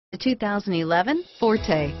The 2011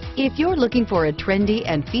 Forte. If you're looking for a trendy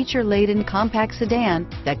and feature-laden compact sedan,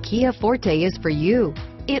 the Kia Forte is for you.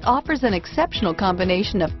 It offers an exceptional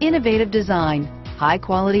combination of innovative design,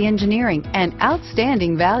 high-quality engineering, and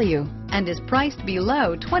outstanding value, and is priced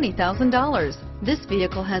below $20,000. This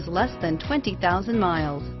vehicle has less than 20,000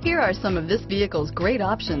 miles. Here are some of this vehicle's great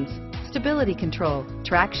options: stability control,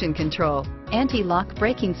 traction control, anti-lock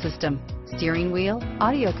braking system, steering wheel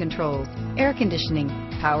audio controls, air conditioning,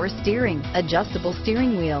 power steering, adjustable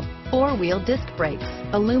steering wheel, four-wheel disc brakes,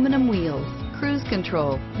 aluminum wheels, cruise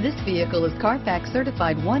control. This vehicle is Carfax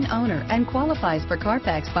certified one owner and qualifies for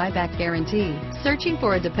Carfax buyback guarantee. Searching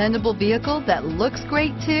for a dependable vehicle that looks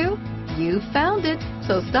great too? You found it,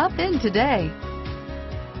 so stop in today.